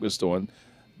be focused on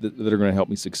that are going to help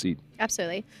me succeed.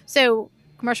 Absolutely. So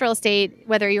commercial real estate,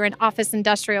 whether you're in office,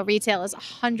 industrial, retail, is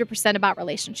 100% about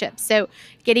relationships. So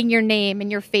getting your name and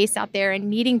your face out there and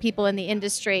meeting people in the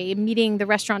industry, meeting the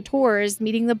restaurateurs,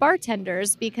 meeting the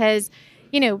bartenders, because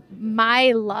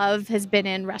my love has been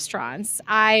in restaurants.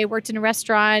 I worked in a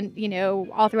restaurant,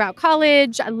 all throughout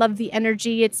college. I love the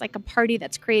energy. It's like a party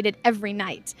that's created every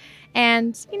night.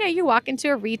 And, you walk into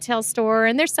a retail store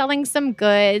and they're selling some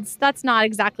goods. That's not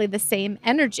exactly the same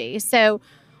energy. So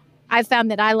I've found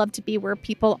that I love to be where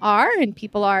people are, and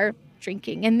people are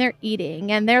drinking and they're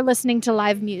eating and they're listening to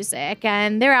live music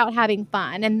and they're out having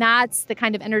fun. And that's the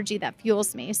kind of energy that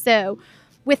fuels me. So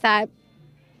with that,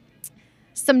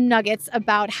 some nuggets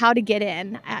about how to get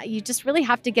in. You just really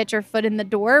have to get your foot in the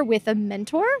door with a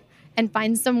mentor and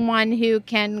find someone who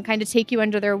can kind of take you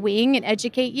under their wing and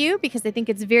educate you, because I think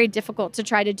it's very difficult to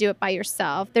try to do it by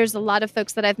yourself. There's a lot of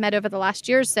folks that I've met over the last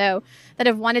year or so that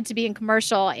have wanted to be in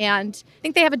commercial, and I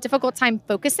think they have a difficult time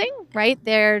focusing, right?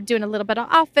 They're doing a little bit of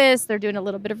office, they're doing a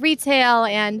little bit of retail,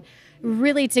 and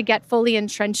really to get fully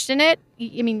entrenched in it.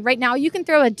 I mean, right now you can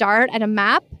throw a dart at a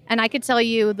map and I could tell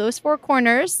you those four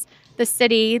corners, the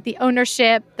city, the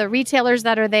ownership, the retailers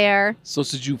that are there. So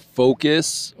should you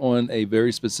focus on a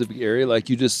very specific area? Like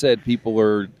you just said, people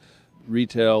are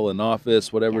retail and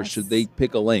office, whatever. Yes. Should they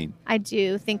pick a lane? I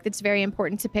do think it's very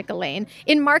important to pick a lane.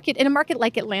 In a market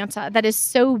like Atlanta, that is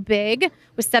so big,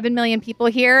 with 7 million people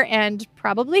here and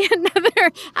probably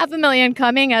another 500,000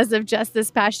 coming as of just this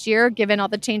past year, given all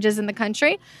the changes in the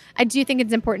country, I do think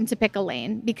it's important to pick a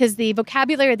lane, because the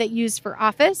vocabulary that you use for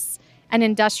office and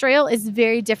industrial is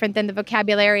very different than the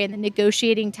vocabulary and the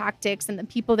negotiating tactics and the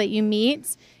people that you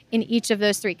meet in each of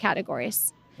those three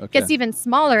categories. Okay. It gets even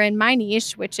smaller in my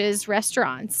niche, which is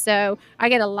restaurants. So I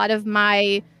get a lot of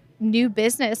my new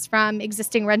business from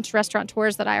existing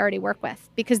restaurateurs that I already work with,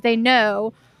 because they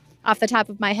know off the top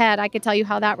of my head, I could tell you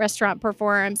how that restaurant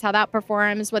performs,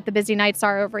 what the busy nights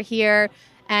are over here.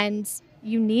 And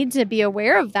you need to be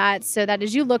aware of that, so that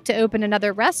as you look to open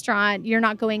another restaurant, you're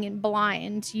not going in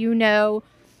blind.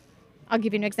 I'll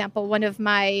give you an example. One of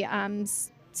my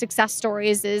success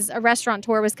stories is a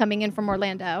restaurateur was coming in from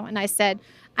Orlando, and I said,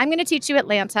 I'm going to teach you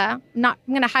Atlanta. I'm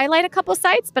going to highlight a couple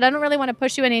sites, but I don't really want to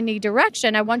push you in any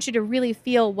direction. I want you to really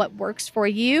feel what works for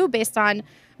you based on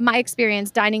my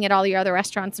experience dining at all your other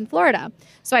restaurants in Florida.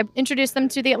 So I introduced them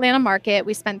to the Atlanta market.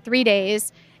 We spent 3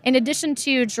 days. In addition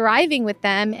to driving with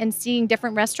them and seeing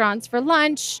different restaurants for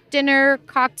lunch, dinner,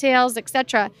 cocktails,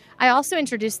 etc., I also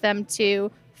introduced them to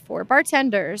 4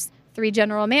 bartenders, 3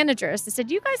 general managers. I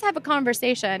said, you guys have a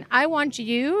conversation. I want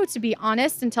you to be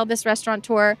honest and tell this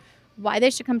restaurateur why they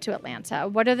should come to Atlanta.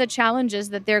 What are the challenges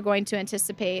that they're going to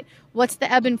anticipate? What's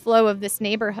the ebb and flow of this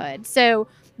neighborhood? So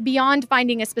beyond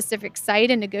finding a specific site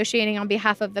and negotiating on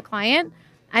behalf of the client,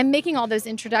 I'm making all those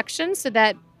introductions so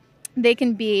that they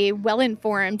can be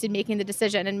well-informed in making the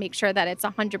decision and make sure that it's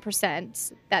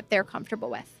 100% that they're comfortable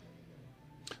with.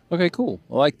 Okay, cool.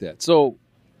 I like that. So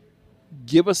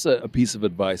give us a piece of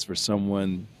advice for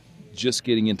someone just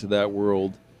getting into that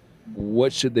world.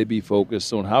 What should they be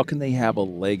focused on? How can they have a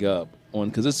leg up on,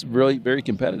 because it's really very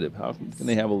competitive. How can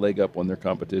they have a leg up on their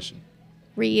competition?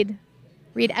 Read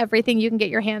everything you can get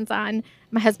your hands on.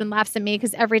 My husband laughs at me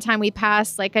because every time we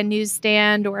pass like a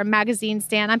newsstand or a magazine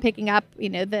stand, I'm picking up,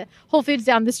 the Whole Foods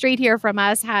down the street here from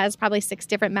us has probably 6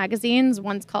 different magazines.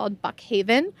 One's called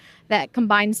Buckhaven that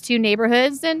combines 2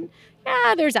 neighborhoods, and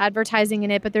there's advertising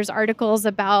in it, but there's articles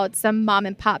about some mom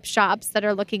and pop shops that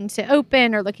are looking to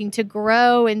open or looking to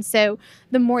grow. And so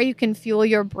the more you can fuel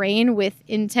your brain with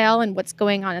intel and what's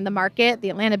going on in the market, the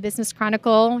Atlanta Business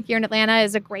Chronicle here in Atlanta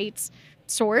is a great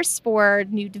source for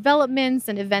new developments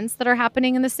and events that are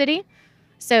happening in the city.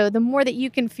 So the more that you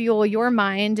can fuel your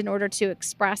mind in order to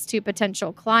express to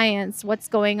potential clients what's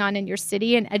going on in your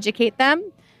city and educate them,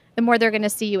 the more they're going to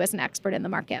see you as an expert in the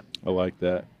market. I like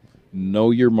that.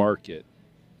 Know your market.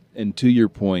 And to your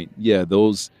point,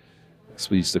 those,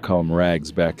 we used to call them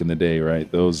rags back in the day, right?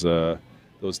 Those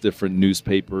different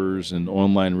newspapers and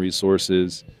online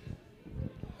resources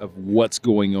of what's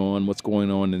going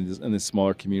on in the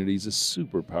smaller communities is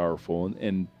super powerful.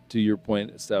 And to your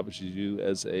point, establishes you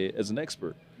as an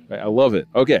expert. Right? I love it.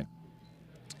 Okay.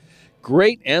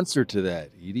 Great answer to that,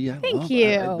 Edie. Thank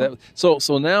you.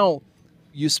 So now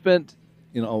you spent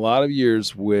a lot of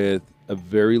years with a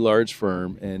very large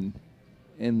firm, and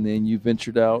then you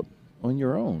ventured out on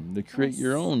your own to create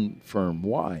your own firm.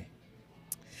 Why?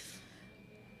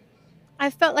 I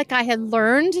felt like I had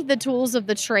learned the tools of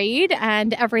the trade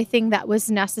and everything that was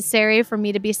necessary for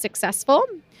me to be successful.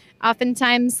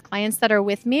 Oftentimes, clients that are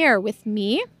with me are with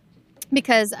me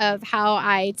because of how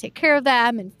I take care of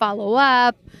them and follow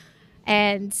up.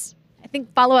 And I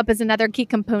think follow-up is another key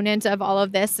component of all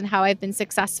of this and how I've been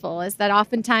successful is that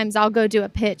oftentimes I'll go do a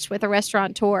pitch with a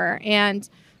restaurateur and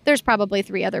there's probably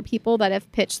 3 other people that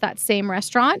have pitched that same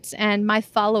restaurant. And my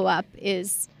follow-up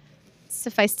is,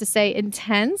 suffice to say,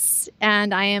 intense.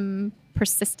 And I am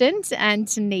persistent and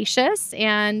tenacious.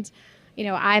 And,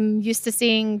 I'm used to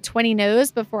seeing 20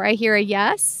 no's before I hear a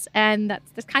yes. And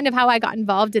that's kind of how I got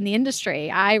involved in the industry.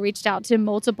 I reached out to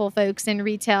multiple folks in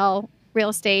retail, real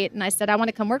estate, and I said, I want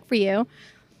to come work for you.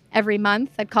 Every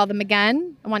month, I'd call them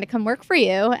again. I want to come work for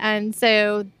you. And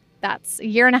so that's a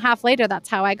year and a half later, that's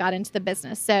how I got into the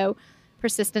business. So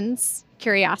persistence,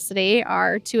 curiosity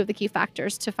are 2 of the key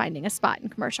factors to finding a spot in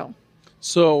commercial.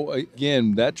 So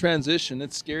again, that transition,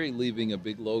 it's scary leaving a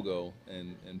big logo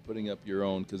and putting up your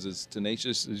own, because as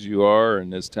tenacious as you are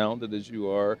and as talented as you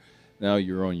are, now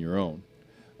you're on your own.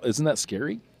 Isn't that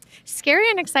scary? Scary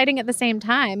and exciting at the same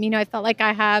time. I felt like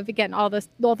I have, again, all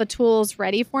the tools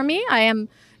ready for me. I am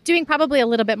doing probably a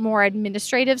little bit more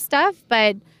administrative stuff,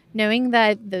 but knowing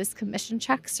that those commission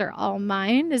checks are all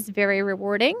mine is very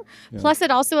rewarding. Yeah. Plus, it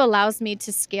also allows me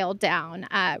to scale down.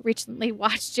 Recently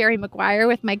watched Jerry Maguire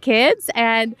with my kids,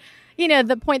 and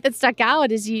the point that stuck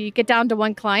out is you get down to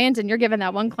one client and you're giving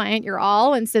that one client your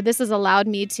all. And so this has allowed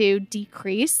me to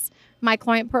decrease my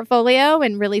client portfolio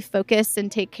and really focus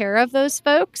and take care of those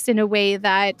folks in a way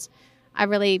that I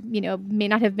really, may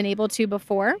not have been able to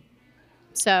before.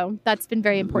 So that's been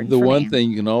very important for me. The one thing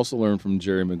you can also learn from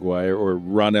Jerry Maguire or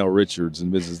Ronell Richards in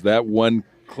business, that one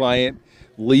client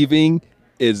leaving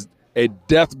is a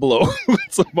death blow.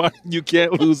 You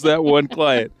can't lose that one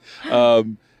client.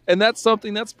 And that's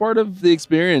something that's part of the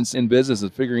experience in business,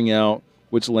 is figuring out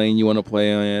which lane you want to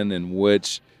play in and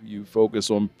which you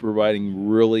focus on providing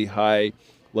really high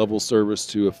level service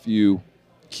to a few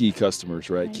key customers,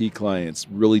 right? Key clients,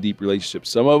 really deep relationships.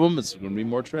 Some of them, it's going to be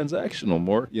more transactional,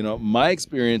 more, my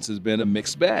experience has been a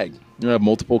mixed bag. I have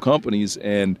multiple companies,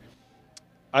 and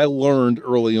I learned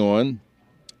early on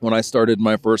when I started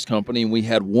my first company, we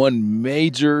had one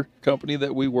major company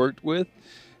that we worked with,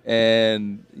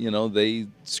 and, they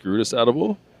screwed us out of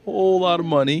a whole lot of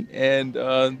money. And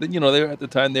then, they were, at the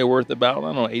time, they were worth about,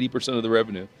 80% of the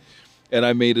revenue. And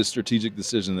I made a strategic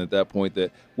decision at that point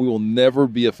that we will never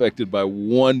be affected by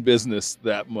one business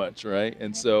that much, right?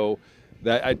 And so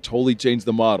that I totally changed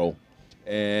the model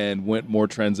and went more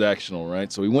transactional,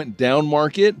 right? So we went down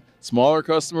market, smaller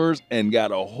customers, and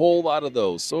got a whole lot of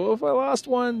those. So if I lost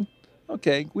one,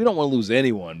 okay, we don't want to lose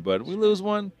anyone, but if we lose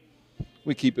one,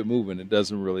 we keep it moving. It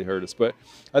doesn't really hurt us. But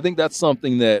I think that's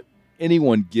something that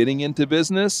anyone getting into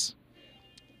business,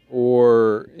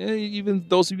 or even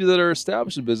those of you that are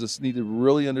established in business, need to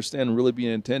really understand and really be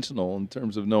intentional in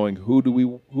terms of knowing who do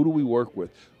we work with,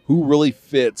 who really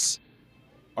fits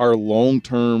our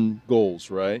long-term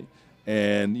goals, right?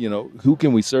 And who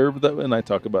can we serve them? And I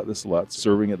talk about this a lot,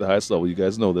 serving at the highest level. You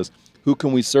guys know this. Who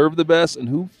can we serve the best, and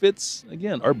who fits,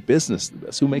 again, our business the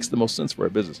best? Who makes the most sense for our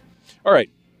business? All right,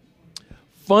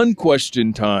 fun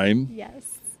question time.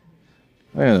 Yes.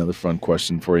 I have another fun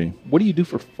question for you. What do you do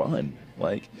for fun?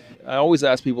 I always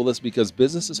ask people this because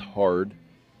business is hard.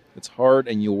 It's hard,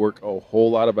 and you'll work a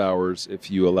whole lot of hours if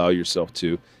you allow yourself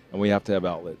to, and we have to have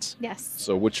outlets. Yes.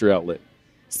 So what's your outlet?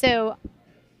 So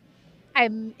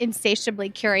I'm insatiably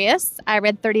curious. I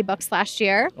read 30 books last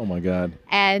year. Oh, my God.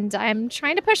 And I'm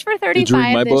trying to push for 35 Did you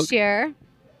read my book? year.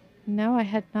 No, I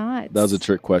had not. That was a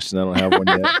trick question. I don't have one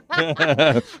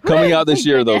yet. Coming out this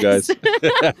year, though, guys.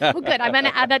 Well, good. I'm going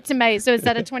to add that to my, so is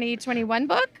that a 2021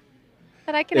 book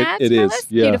that I can add to my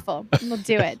list? Yeah. Beautiful. We'll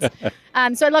do it.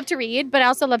 So I love to read, but I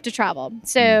also love to travel.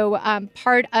 So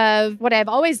part of what I've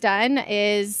always done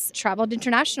is traveled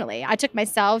internationally. I took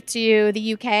myself to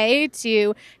the UK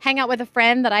to hang out with a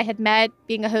friend that I had met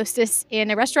being a hostess in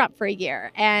a restaurant for a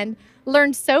year, and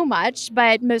learned so much.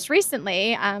 But most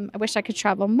recently, I wish I could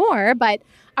travel more, but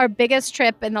our biggest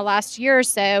trip in the last year or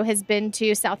so has been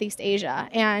to Southeast Asia.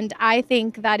 And I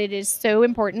think that it is so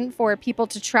important for people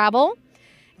to travel,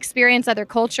 experience other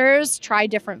cultures, try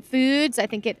different foods. I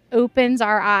think it opens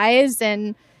our eyes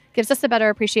and gives us a better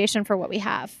appreciation for what we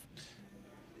have.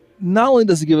 Not only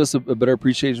does it give us a better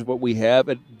appreciation of what we have,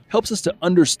 it helps us to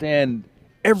understand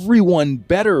everyone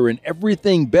better and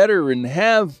everything better and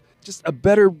have just a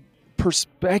better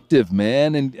perspective,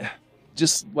 man. And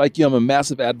just like you, I'm a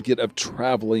massive advocate of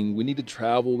traveling. We need to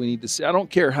travel. We need to see. I don't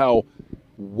care how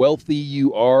wealthy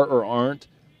you are or aren't.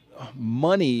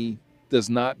 Money does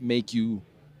not make you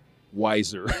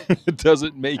wiser. It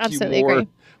doesn't make Absolutely you more agree.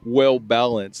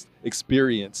 well-balanced.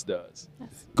 Experience does.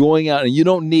 Yes. Going out, and you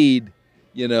don't need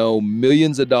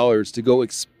millions of dollars to go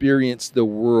experience the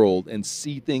world and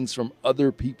see things from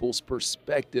other people's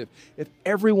perspective. If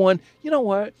everyone, you know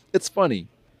what? It's funny.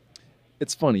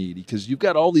 It's funny, Edie, because you've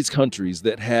got all these countries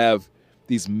that have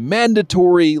these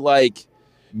mandatory,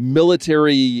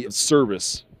 military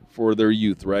service for their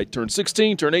youth, right? Turn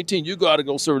 16, turn 18, you got to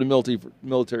go serve in the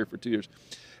military for 2 years.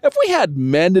 If we had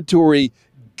mandatory,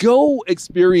 go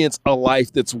experience a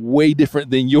life that's way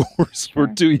different than yours for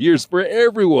 2 years for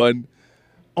everyone,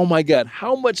 oh my God,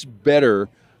 how much better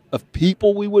of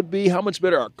people we would be, how much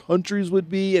better our countries would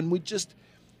be, and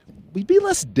we'd be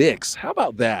less dicks. How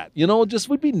about that?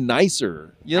 We'd be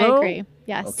nicer. I agree.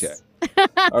 Yes. Okay.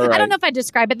 All right. I don't know if I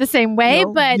describe it the same way,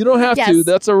 but you don't have to.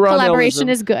 That's a collaboration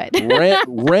is good.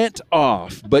 rant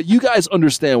off. But you guys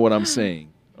understand what I'm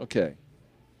saying. Okay.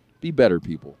 Be better,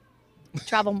 people.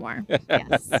 Travel more.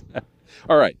 Yes.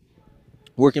 All right.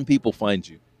 Where can people find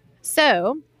you?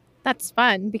 So that's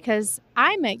fun because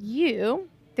I met you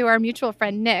through our mutual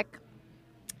friend, Nick.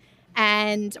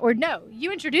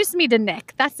 You introduced me to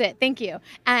Nick. That's it. Thank you.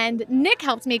 And Nick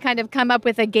helped me kind of come up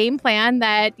with a game plan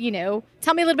that,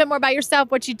 tell me a little bit more about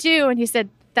yourself, what you do. And he said,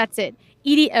 that's it.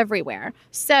 Edie Everywhere.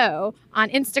 So on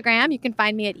Instagram, you can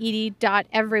find me at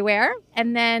edie.everywhere.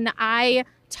 And then I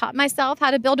taught myself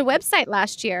how to build a website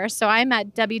last year. So I'm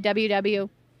at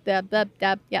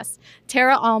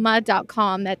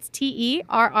TerraAlma.com. That's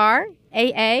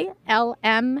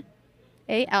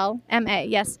TerraAlma.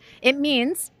 Yes. It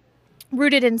means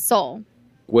rooted in soul.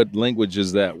 What language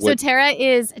is that? So Terra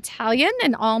is Italian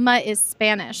and Alma is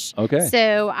Spanish. Okay.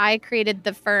 So I created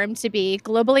the firm to be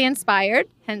globally inspired,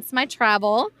 hence my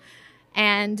travel,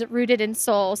 and rooted in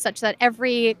soul, such that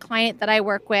every client that I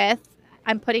work with,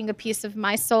 I'm putting a piece of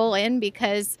my soul in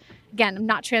because, again, I'm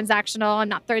not transactional. I'm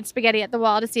not throwing spaghetti at the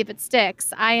wall to see if it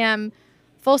sticks. I am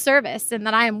full service, and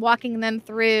that I am walking them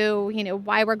through,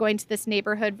 why we're going to this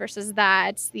neighborhood versus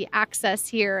that, the access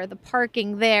here, the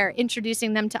parking there,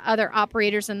 introducing them to other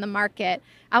operators in the market.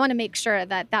 I want to make sure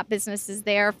that that business is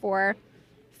there for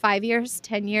 5 years,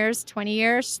 10 years, 20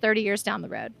 years, 30 years down the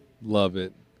road. Love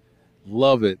it.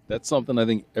 Love it. That's something I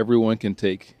think everyone can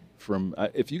take from,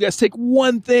 if you guys take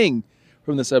one thing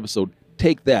from this episode,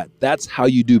 take that. That's how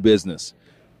you do business.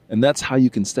 And that's how you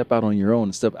can step out on your own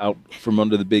and step out from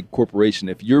under the big corporation.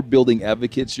 If you're building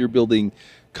advocates, you're building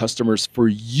customers for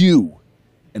you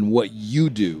and what you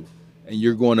do, and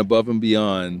you're going above and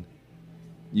beyond,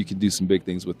 you can do some big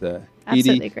things with that.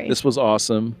 Absolutely Edie, great. This was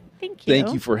awesome. Thank you.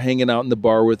 Thank you for hanging out in the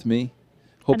bar with me.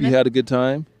 Hope you had a good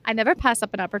time. I never pass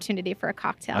up an opportunity for a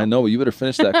cocktail. I know. You better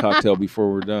finish that cocktail before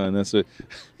we're done. That's it.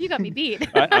 You got me beat.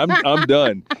 I'm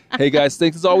done. Hey, guys,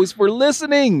 thanks as always for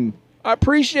listening. I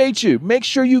appreciate you. Make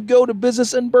sure you go to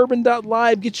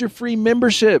businessandbourbon.live. Get your free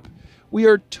membership. We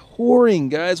are touring,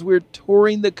 guys. We're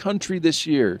touring the country this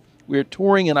year. We're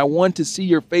touring, and I want to see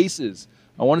your faces.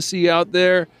 I want to see you out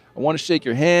there. I want to shake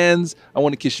your hands. I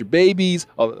want to kiss your babies.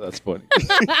 Oh, that's funny.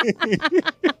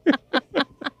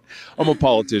 I'm a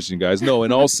politician, guys. No,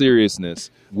 in all seriousness,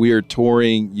 we are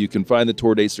touring. You can find the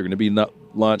tour dates. They're going to be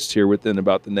launched here within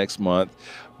about the next month.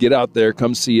 Get out there,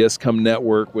 come see us, come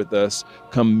network with us,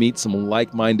 come meet some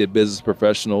like-minded business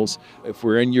professionals. If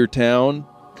we're in your town,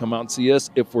 come out and see us.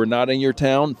 If we're not in your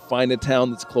town, find a town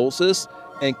that's closest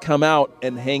and come out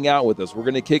and hang out with us. We're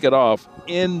going to kick it off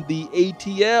in the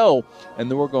ATL, and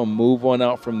then we're going to move on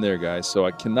out from there, guys. So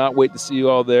I cannot wait to see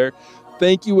you all there.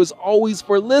 Thank you as always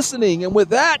for listening. And with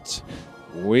that,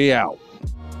 we out.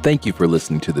 Thank you for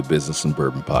listening to the Business and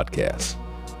Bourbon Podcast.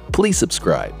 Please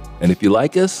subscribe. And if you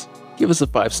like us, give us a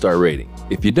 5-star rating.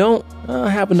 If you don't,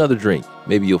 have another drink.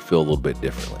 Maybe you'll feel a little bit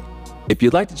differently. If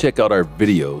you'd like to check out our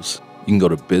videos, you can go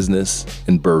to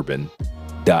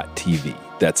businessandbourbon.tv.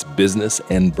 That's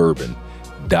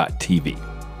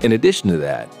businessandbourbon.tv. In addition to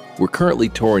that, we're currently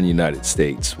touring the United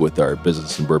States with our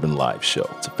Business and Bourbon Live show.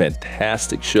 It's a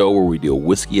fantastic show where we do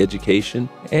whiskey education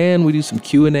and we do some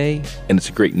Q&A, and it's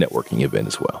a great networking event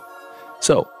as well.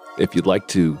 So if you'd like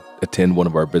to attend one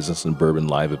of our Business and Bourbon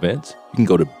Live events, you can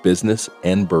go to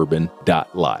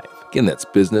businessandbourbon.live. Again, that's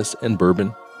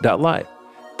businessandbourbon.live.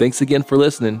 Thanks again for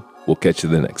listening. We'll catch you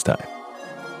the next time.